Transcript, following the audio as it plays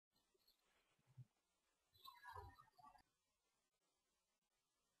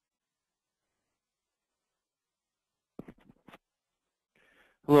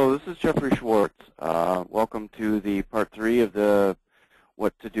Hello, this is Jeffrey Schwartz. Welcome to the part 3 of the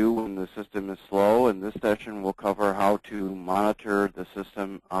what to do when the system is slow. In this session, we'll cover how to monitor the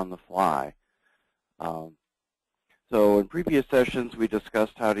system on the fly. So in previous sessions, we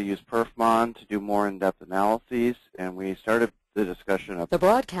discussed how to use perfmon to do more in-depth analyses, and we started the discussion of... The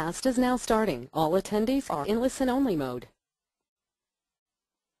broadcast is now starting. All attendees are in listen-only mode.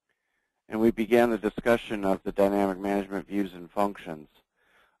 And we began the discussion of the dynamic management views and functions.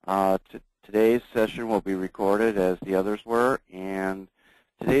 Today's session will be recorded as the others were, and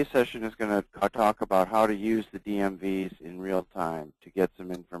today's session is going to talk about how to use the DMVs in real time to get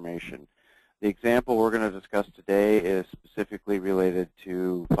some information. The example we're going to discuss today is specifically related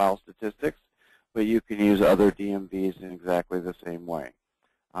to file statistics, but you can use other DMVs in exactly the same way.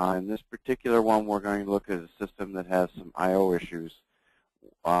 In this particular one, we're going to look at a system that has some I/O issues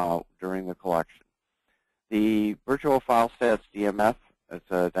during the collection. The virtual file stats DMF, it's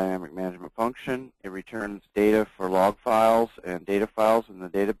a dynamic management function. It returns data for log files and data files in the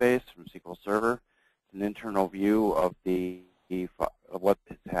database from SQL Server. It's an internal view of what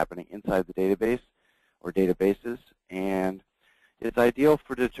is happening inside the database or databases, and it's ideal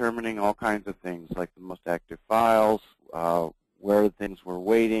for determining all kinds of things like the most active files, where things were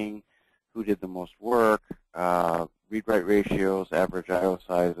waiting, who did the most work, read-write ratios, average I/O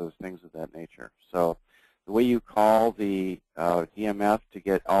sizes, things of that nature. So the way you call the DMF to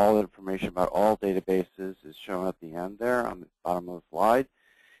get all the information about all databases is shown at the end there on the bottom of the slide,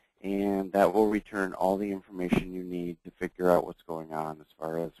 and that will return all the information you need to figure out what's going on as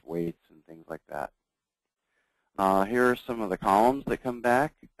far as weights and things like that. Here are some of the columns that come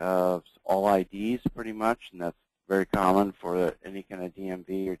back, all IDs pretty much, and that's very common for any kind of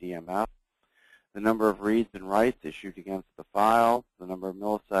DMV or DMF. The number of reads and writes issued against the file, the number of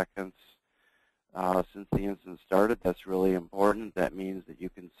milliseconds since the instance started. That's really important. That means that you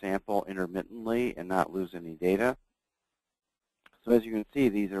can sample intermittently and not lose any data. So as you can see,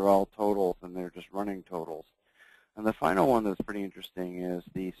 these are all totals, and they're just running totals. And the final one that's pretty interesting is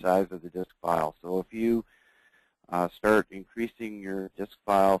the size of the disk file. So if you start increasing your disk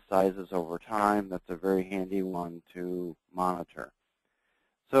file sizes over time, that's a very handy one to monitor.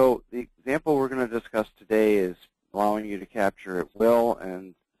 So the example we're going to discuss today is allowing you to capture at will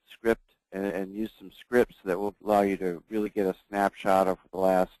and script and use some scripts that will allow you to really get a snapshot of the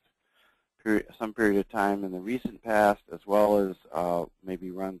last some period of time in the recent past, as well as maybe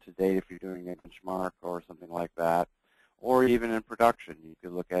run to date if you're doing a benchmark or something like that, or even in production. You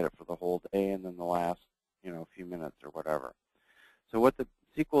could look at it for the whole day and then the last few minutes or whatever. So what the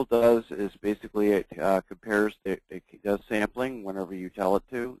SQL does is basically it compares, it does sampling whenever you tell it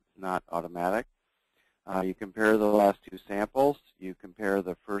to. It's not automatic. You compare the last two samples. You compare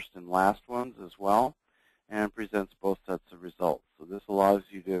the first and last ones as well, and presents both sets of results. So this allows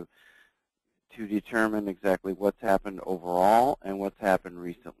you to determine exactly what's happened overall and what's happened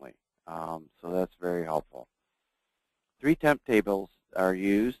recently. So that's very helpful. 3 temp tables are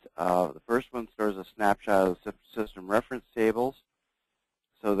used. The first one stores a snapshot of the system reference tables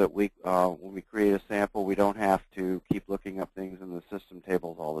so that when we create a sample, we don't have to keep looking up things in the system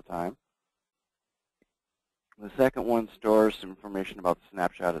tables all the time. The second one stores some information about the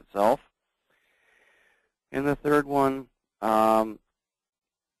snapshot itself. And the third one, and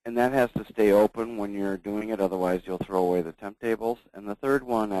that has to stay open when you're doing it, otherwise you'll throw away the temp tables. And the third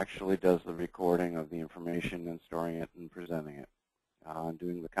one actually does the recording of the information and storing it and presenting it, and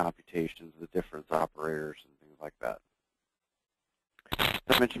doing the computations, the difference operators, and things like that.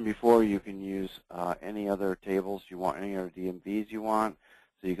 As I mentioned before, you can use any other tables you want, any other DMVs you want.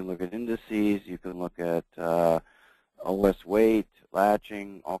 So you can look at indices, you can look at OS weight,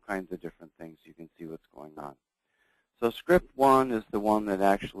 latching, all kinds of different things. You can see what's going on. So script 1 is the one that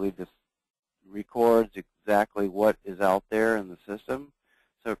actually just records exactly what is out there in the system.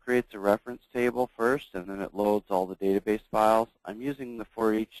 So it creates a reference table first, and then it loads all the database files. I'm using the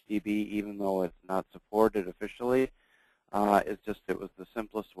for each DB even though it's not supported officially. It was the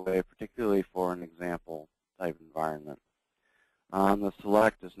simplest way, particularly for an example type environment. The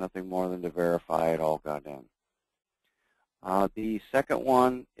select is nothing more than to verify it all got in. The second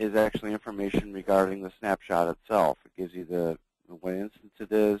one is actually information regarding the snapshot itself. It gives you what instance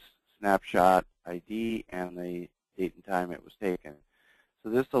it is, snapshot ID, and the date and time it was taken. So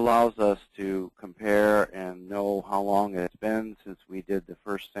this allows us to compare and know how long it's been since we did the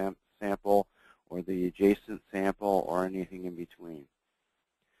first sample or the adjacent sample or anything in between.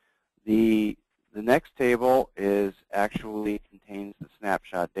 The next table actually contains the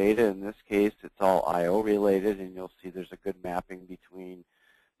snapshot data. In this case, it's all I/O related, and you'll see there's a good mapping between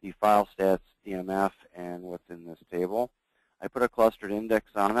the file stats DMF and what's in this table. I put a clustered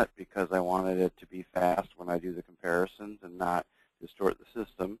index on it because I wanted it to be fast when I do the comparisons and not distort the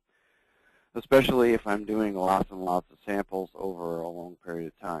system, especially if I'm doing lots and lots of samples over a long period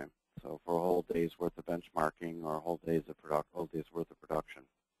of time. So for a whole day's worth of benchmarking or a whole day's worth of production.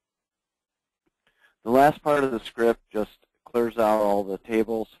 The last part of the script just clears out all the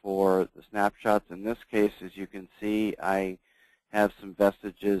tables for the snapshots. In this case, as you can see, I have some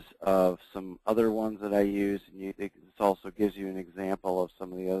vestiges of some other ones that I use. And this also gives you an example of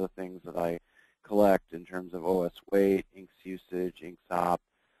some of the other things that I collect in terms of OS weight, inks usage, ink SOP,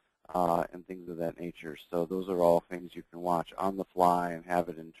 and things of that nature. So those are all things you can watch on the fly and have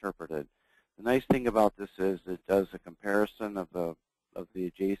it interpreted. The nice thing about this is it does a comparison of the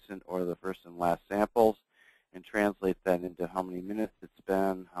adjacent or the first and last samples and translates that into how many minutes it's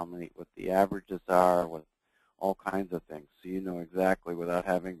been, what the averages are, what all kinds of things. So you know exactly without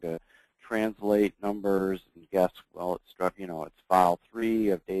having to translate numbers and guess, well, it's struck, it's file 3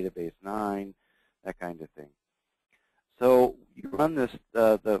 of database 9, that kind of thing. So you run this,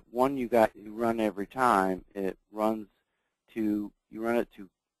 the one you run every time, you run it to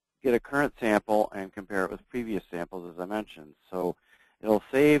get a current sample and compare it with previous samples, as I mentioned. So it'll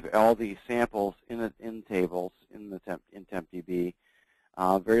save all the samples in tables in TempDB,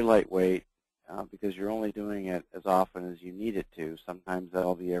 very lightweight, because you're only doing it as often as you need it to. Sometimes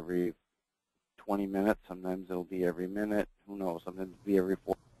that'll be every 20 minutes. Sometimes it'll be every minute. Who knows? Sometimes it'll be every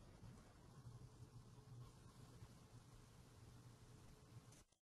 4.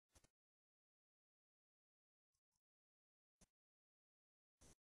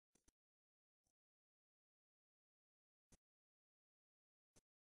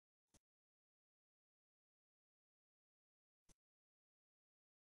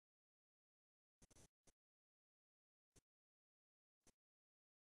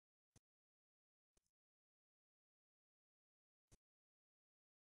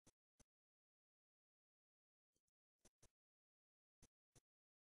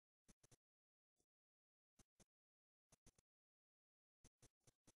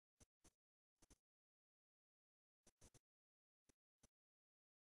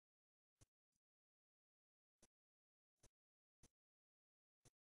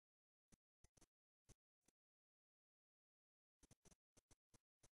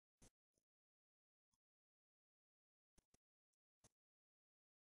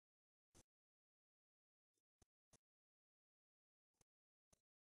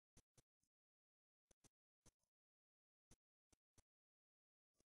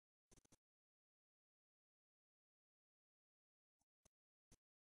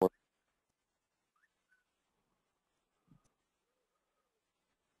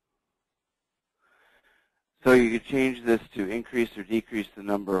 So you could change this to increase or decrease the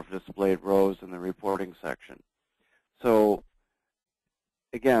number of displayed rows in the reporting section. So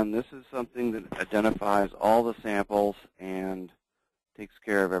again, this is something that identifies all the samples and takes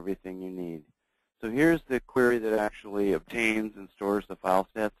care of everything you need. So here's the query that actually obtains and stores the file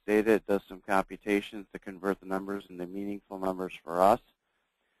stats data. It does some computations to convert the numbers into meaningful numbers for us.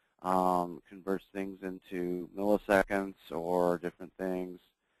 Converts things into milliseconds or different things.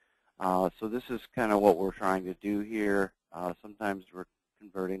 So this is kind of what we're trying to do here. Sometimes we're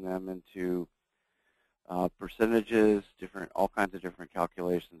converting them into percentages, all kinds of different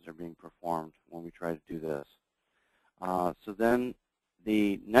calculations are being performed when we try to do this. So then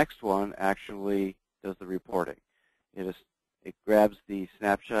the next one actually does the reporting. It grabs the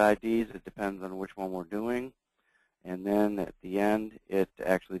snapshot IDs. It depends on which one we're doing. And then at the end, it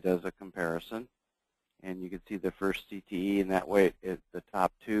actually does a comparison. And you can see the first CTE, and that way the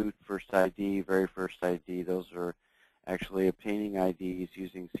top two, first ID, very first ID, those are actually obtaining IDs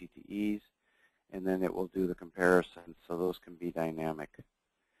using CTEs, and then it will do the comparison, so those can be dynamic.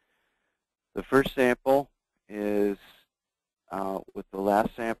 The first sample is with the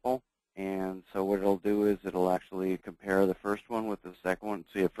last sample, and so what it'll do is it'll actually compare the first one with the second one.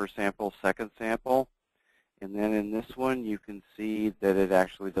 So you have first sample, second sample. And then in this one, you can see that it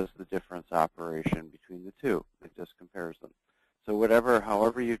actually does the difference operation between the two. It just compares them. So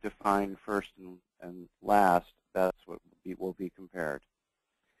however you define first and last, that's what will be compared.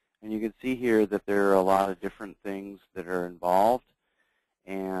 And you can see here that there are a lot of different things that are involved,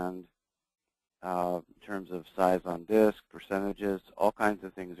 and in terms of size on disk, percentages, all kinds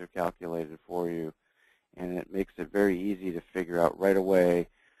of things are calculated for you, and it makes it very easy to figure out right away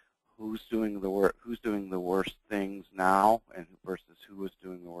who's doing the worst things now and versus who is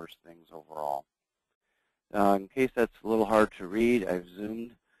doing the worst things overall. In case that's a little hard to read, I've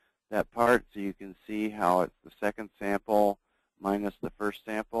zoomed that part so you can see how it's the second sample minus the first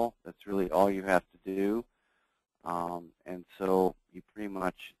sample. That's really all you have to do. And so you pretty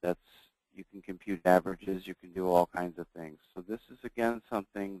much, you can compute averages, you can do all kinds of things. So this is, again,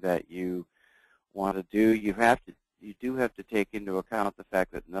 something that you want to do. You do have to take into account the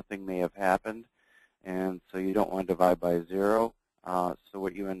fact that nothing may have happened, and so you don't want to divide by 0. So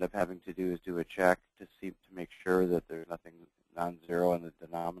what you end up having to do is do a check to make sure that there's nothing non-zero in the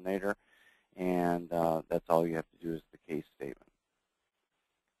denominator, and that's all you have to do is the case statement.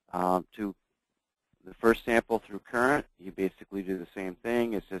 To the first sample through current, you basically do the same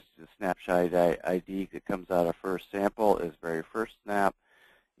thing. It's just the snapshot ID that comes out of first sample is very first snap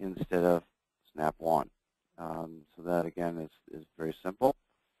instead of snap 1. So that, again, is very simple.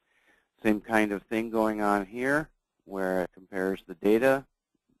 Same kind of thing going on here where it compares the data,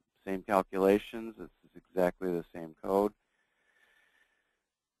 same calculations. This is exactly the same code.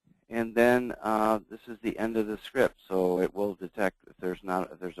 And then this is the end of the script, so it will detect if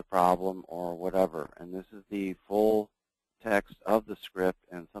there's a problem or whatever. And this is the full text of the script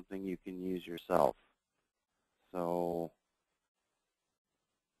and something you can use yourself. So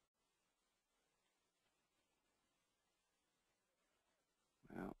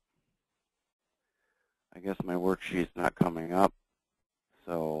well, I guess my worksheet's not coming up,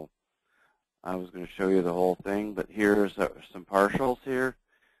 so I was going to show you the whole thing, but here's some partials here.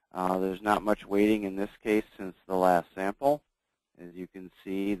 There's not much waiting in this case since the last sample. As you can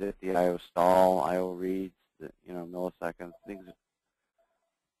see that the I/O stall, I/O reads, milliseconds,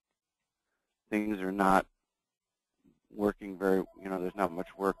 things are not working very, there's not much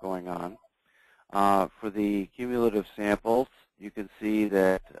work going on. For the cumulative samples, you can see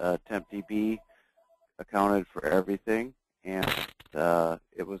that TempDB accounted for everything, and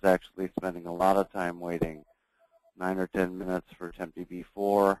it was actually spending a lot of time waiting. 9 or 10 minutes for TempDB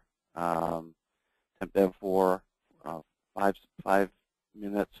 4, TempDev 4, 5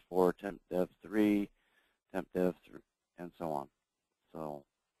 minutes for TempDev 3, TempDev 3, and so on. So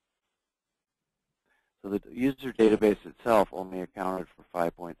the user database itself only accounted for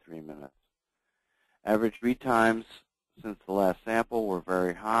 5.3 minutes. Average read times since the last sample were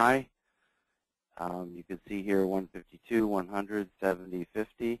very high. You can see here 152, 100, 70,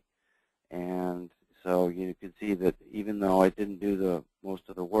 50, and so you can see that even though I didn't do most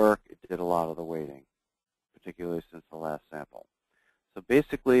of the work, it did a lot of the waiting, particularly since the last sample. So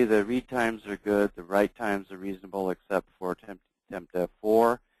basically, the read times are good. The write times are reasonable, except for TempDev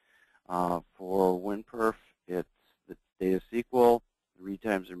 4. For WinPerf, it's the data SQL. The read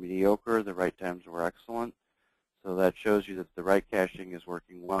times are mediocre. The write times were excellent. So that shows you that the write caching is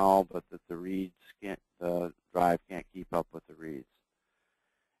working well, but that the drive can't keep up with the reads.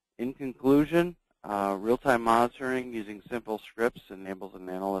 In conclusion, real-time monitoring using simple scripts enables an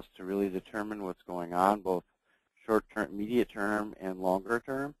analyst to really determine what's going on, both short-term, immediate term, and longer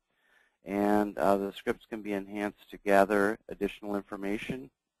term. And the scripts can be enhanced to gather additional information,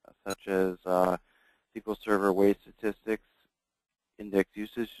 such as SQL Server wait statistics, index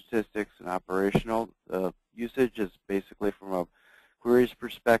usage statistics, and operational. The usage is basically from a queries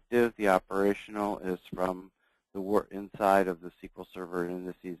perspective. The operational is from the work inside of the SQL Server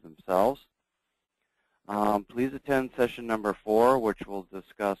indices themselves. Please attend session number 4, which will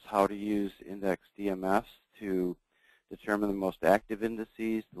discuss how to use index DMFs to determine the most active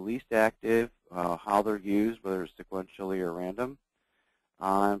indices, the least active, how they're used, whether it's sequentially or random.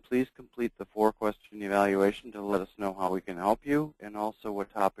 And please complete the 4-question evaluation to let us know how we can help you, and also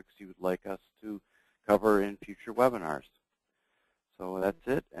what topics you would like us to cover in future webinars. So that's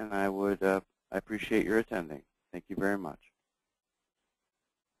it, and I appreciate your attending. Thank you very much.